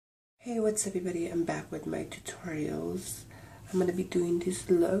Hey, what's up everybody? I'm back with my tutorials. I'm gonna be doing this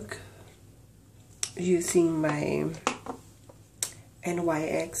look using my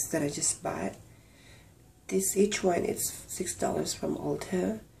NYX that I just bought. Each one is $6 from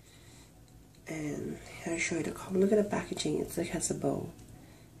Ulta, and I'll show you the color. Look at the packaging. It's like has a bow,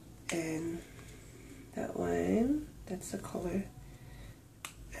 and that one, that's the color,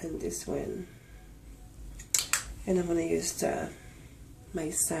 and this one. And I'm gonna use my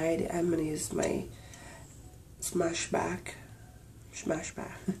side. I'm gonna use my Smashback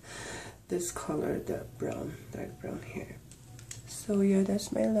this color, the brown, dark brown here. So yeah,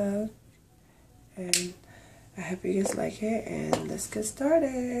 that's my look, and I hope you guys like it, and let's get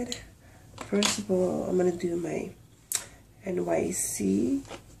started. First of all, I'm gonna do my NYC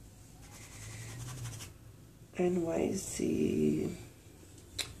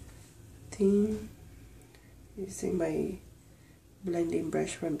theme using my blending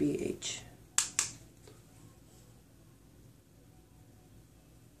brush from BH.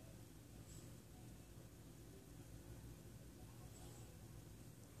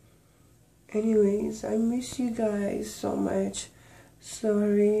 Anyways, I miss you guys so much.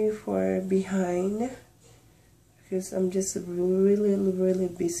 Sorry for behind, because I'm just really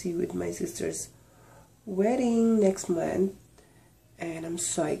busy with my sister's wedding next month, and I'm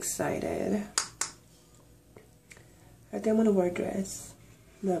so excited. I think I'm gonna wear a dress.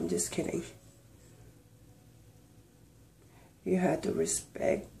 No, I'm just kidding. You have to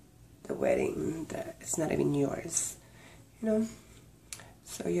respect the wedding that it's not even yours, you know.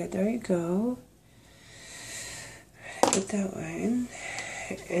 So yeah, there you go. Put that one,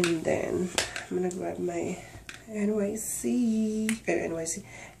 and then I'm gonna grab my NYX,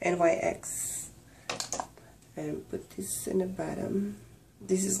 and put this in the bottom.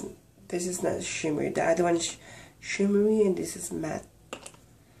 This is not shimmery. The other one is shimmery, and this is matte.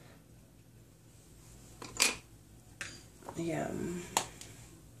 Yeah.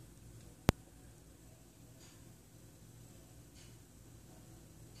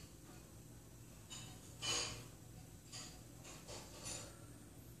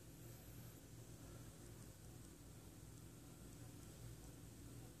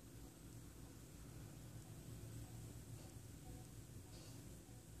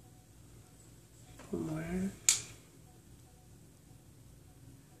 More.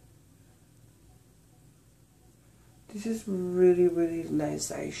 This is really nice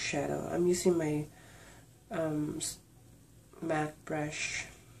eyeshadow. I'm using my MAC brush.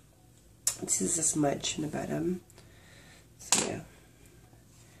 This is a smudge in the bottom. So yeah.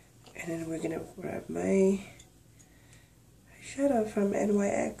 And then we're gonna grab my eyeshadow from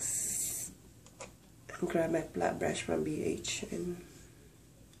NYX and grab my flat brush from BH, and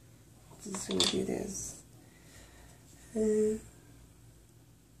just gonna do this.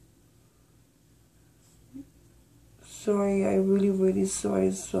 Sorry, I really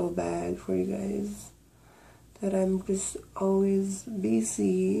sorry so bad for you guys that I'm just always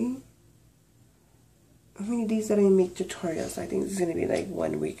busy. I mean, these that I make tutorials, I think it's gonna be like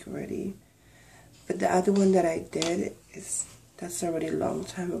 1 week already. But the other one that I did that's already a long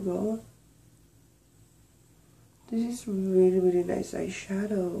time ago. This is really nice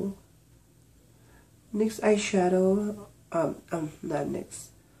eyeshadow. NYX eyeshadow, not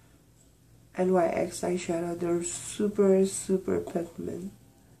NYX, NYX eyeshadow, they're super pigment.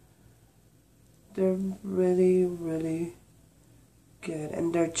 They're really good,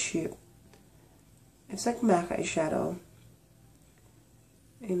 and they're cheap. It's like MAC eyeshadow,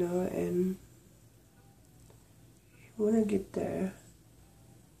 you know, and you wanna get there.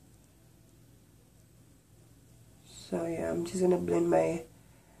 So yeah, I'm just gonna blend my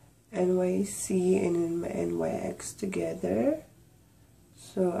NYC and then my NYX together,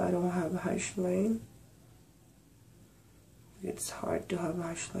 so I don't have a harsh line. It's hard to have a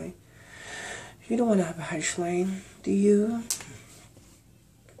harsh line. You don't want to have a harsh line, do you?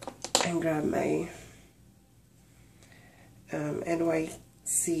 And grab my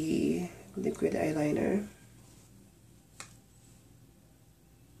NYC liquid eyeliner.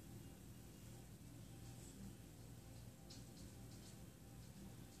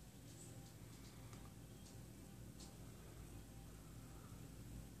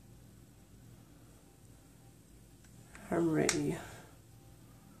 I'm ready.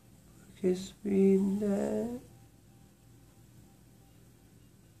 Just read that.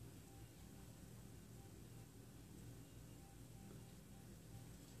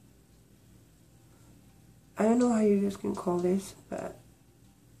 I don't know how you guys can call this, but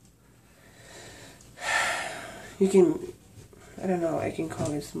you can, I don't know, I can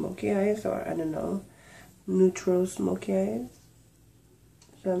call it smoky eyes, or I don't know, neutral smoky eyes.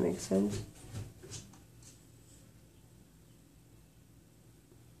 Does that make sense?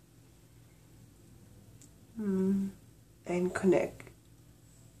 And connect.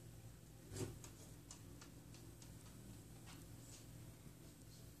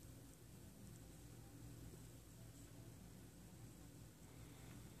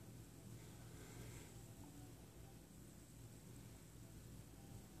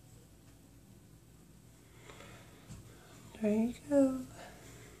 There you go.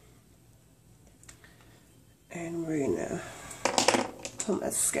 And we're gonna put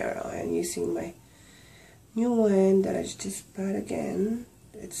mascara on using my new one that I just bought again.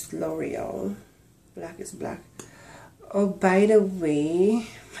 It's L'Oreal. Black is black. Oh, by the way,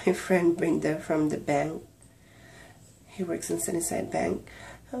 my friend Brenda from the bank. He works in Sunnyside Bank.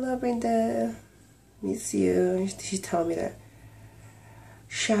 Hello, Brenda. Miss you. She told me that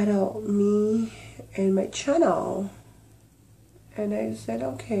shout out me and my channel. And I said,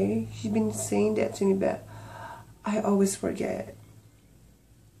 okay. She's been saying that to me, but I always forget.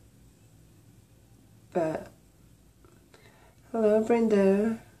 But hello,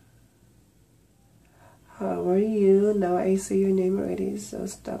 Brenda. How are you? Now I say your name already, so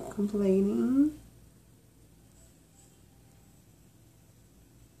stop complaining.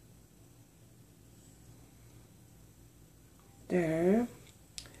 There.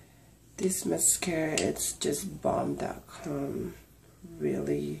 This mascara, it's just bomb.com.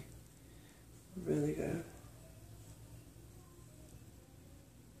 Really, really good.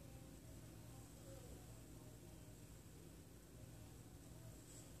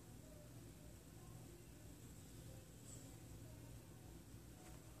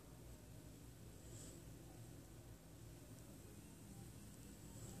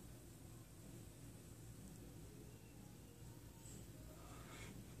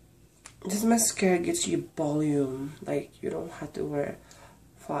 This mascara gives you volume, like you don't have to wear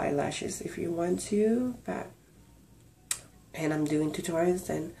faux eyelashes if you want to, but and I'm doing tutorials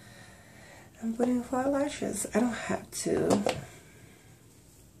and I'm putting faux eyelashes. I don't have to.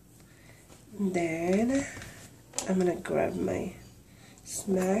 Then I'm gonna grab my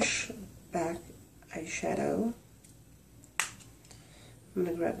Smash Back eyeshadow. I'm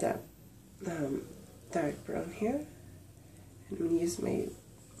gonna grab that dark brown here, and I'm gonna use my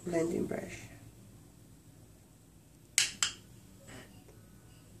blending brush.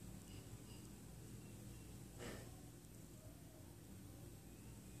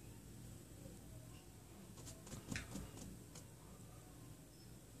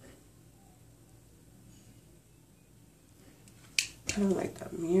 I don't like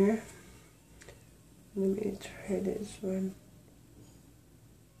that mirror. Let me try this one.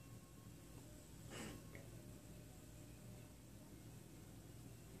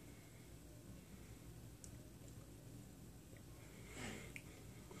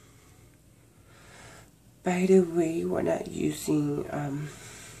 By the way, we're not using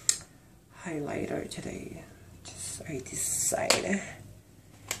highlighter today. Just I decided.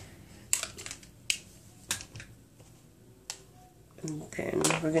 And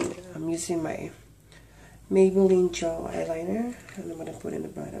then I'm using my Maybelline Gel eyeliner, and I'm gonna put in the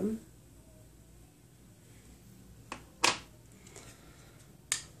bottom.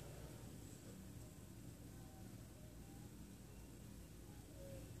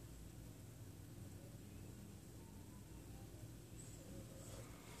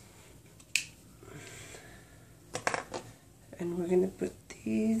 And we're gonna put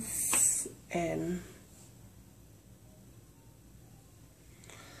these in.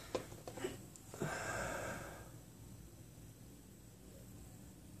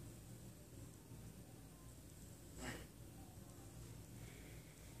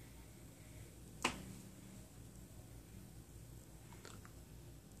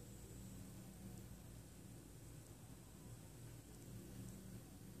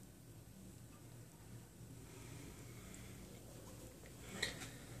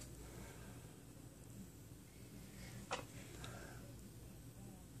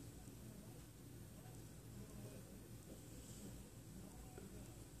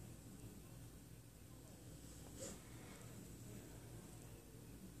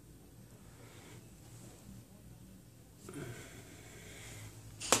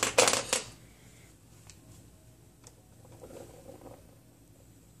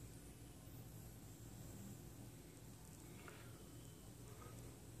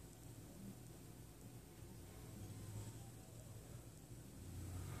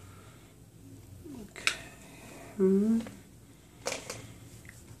 Okay.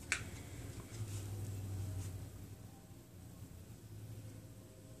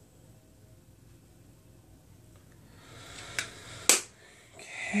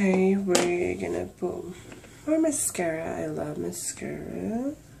 Okay, we're gonna put more mascara. I love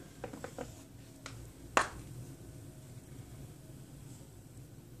mascara.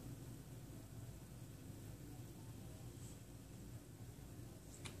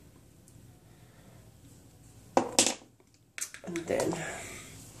 And then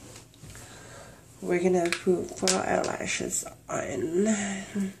we're gonna put 4 eyelashes on.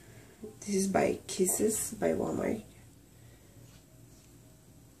 This is by Kisses by Walmart.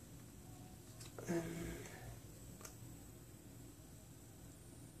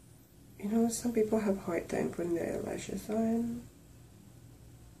 You know, some people have a hard time putting their eyelashes on,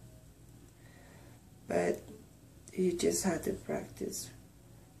 but you just have to practice.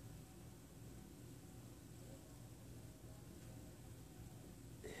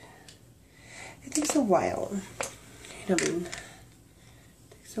 It takes a while, you know what I mean? It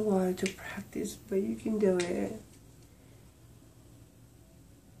takes a while to practice, but you can do it.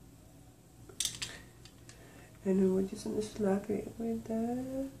 And then we're just gonna slap it with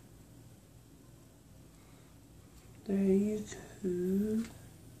that. There you go.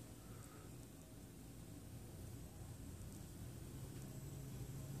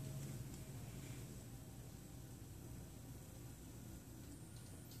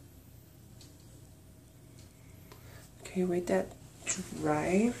 Okay, with that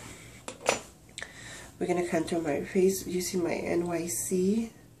dry, we're gonna contour my face using my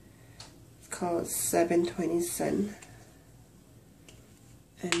NYC. It's called 720 Sun.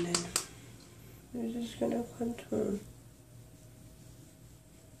 And then we're just gonna contour.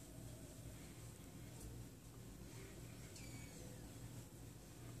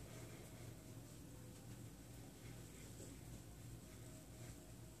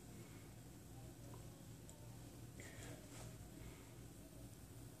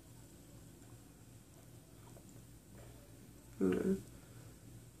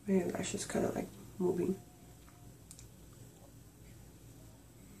 My eyelash is kind of like moving.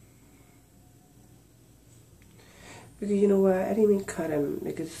 Because you know what, I didn't even cut them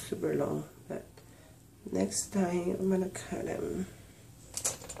because it's super long. But next time I'm gonna cut them.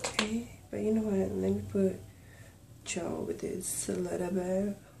 Okay, but you know what? Let me put gel with this a little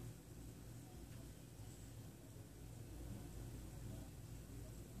bit.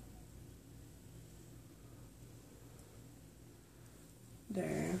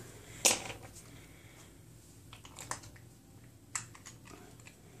 There.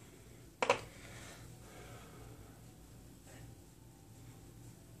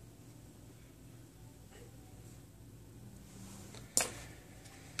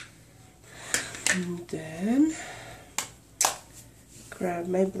 And then grab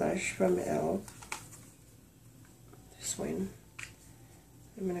my blush from Elle. This one.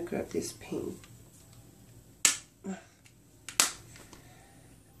 I'm gonna grab this pink.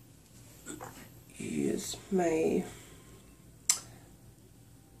 Use my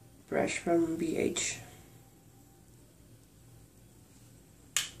brush from BH.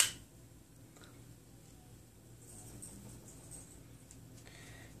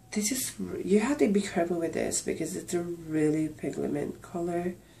 This is, you have to be careful with this because it's a really pigment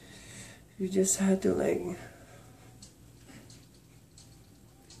color. You just have to like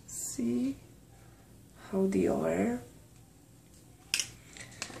see how they are.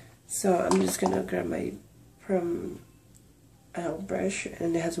 So I'm just gonna grab my from brush,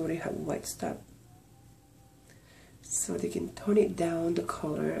 and it has already have white stuff, so they can tone it down the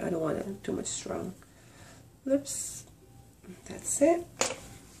color. I don't want it too much strong. Lips, that's it.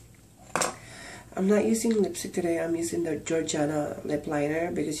 I'm not using lipstick today. I'm using the Georgiana lip liner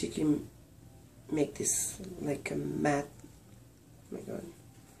because you can make this like a matte, oh my god,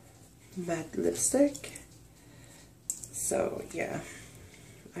 matte lipstick. So yeah,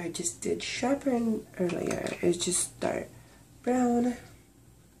 I just did sharpen earlier. It's just dark brown.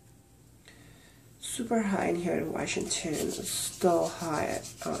 Super hot in here in Washington. It's still hot.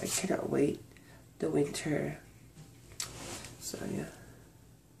 Oh, I cannot wait the winter. So yeah.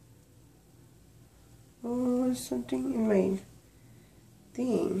 Oh, there's something in my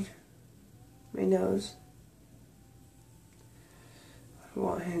thing. My nose.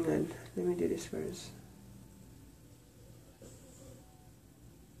 Well, hang on. Let me do this first.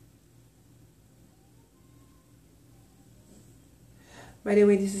 By the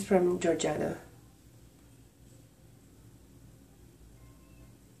way, this is from Georgiana.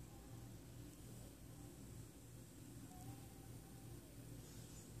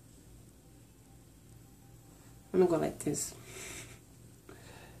 I'm gonna go like this.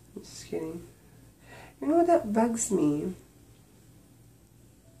 I'm just kidding. You know what, that bugs me?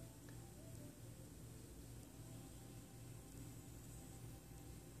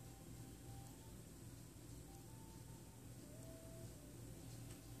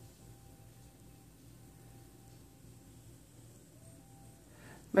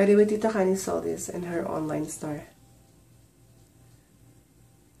 By the way, Tita Kani saw this in her online store.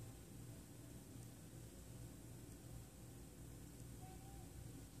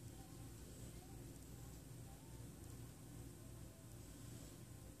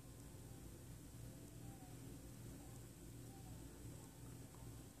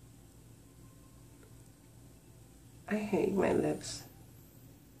 I hate my lips.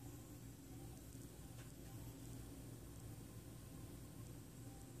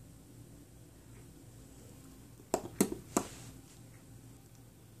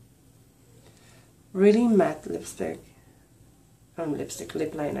 Really matte lipstick.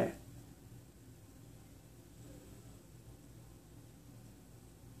 Lip liner.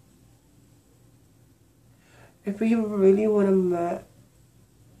 If you really want a matte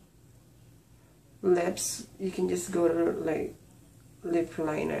lips, you can just go to like lip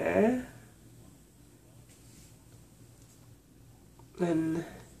liner and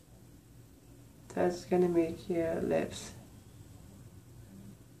that's gonna make your lips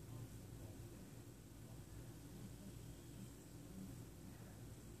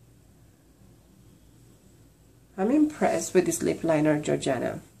I'm impressed with this lip liner,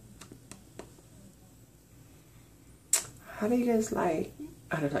 Georgiana. How do you guys like?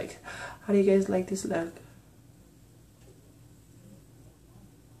 How do you guys like this look?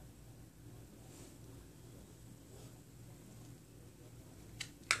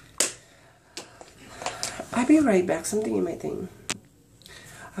 I'll be right back. Something in my thing.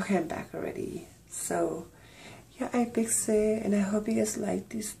 Okay, I'm back already. So yeah, I fixed it, and I hope you guys like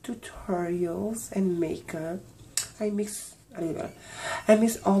these tutorials and makeup. I miss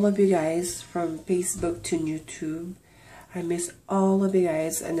all of you guys from Facebook to YouTube. I miss all of you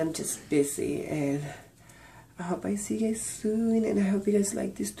guys, and I'm just busy, and I hope I see you guys soon, and I hope you guys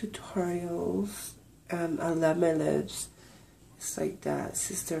like these tutorials. I love my lips. It's like that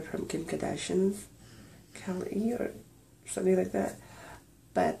sister from Kim Kardashian's, Kelly or something like that.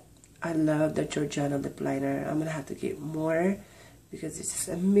 But I love the Georgiana lip liner. I'm gonna have to get more because it's just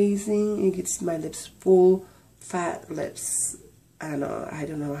amazing. It gets my lips full, fat lips. I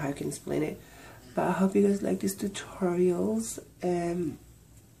don't know how I can explain it. But I hope you guys like these tutorials.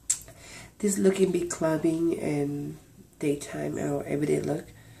 This look can be clubbing and daytime or everyday look,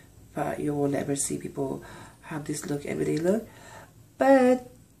 but you will never see people have this look, everyday look. But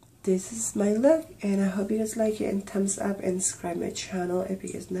this is my look, and I hope you guys like it, and thumbs up and subscribe my channel if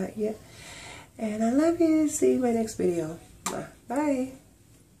you guys not yet. And I love you. See you in my next video. Bye.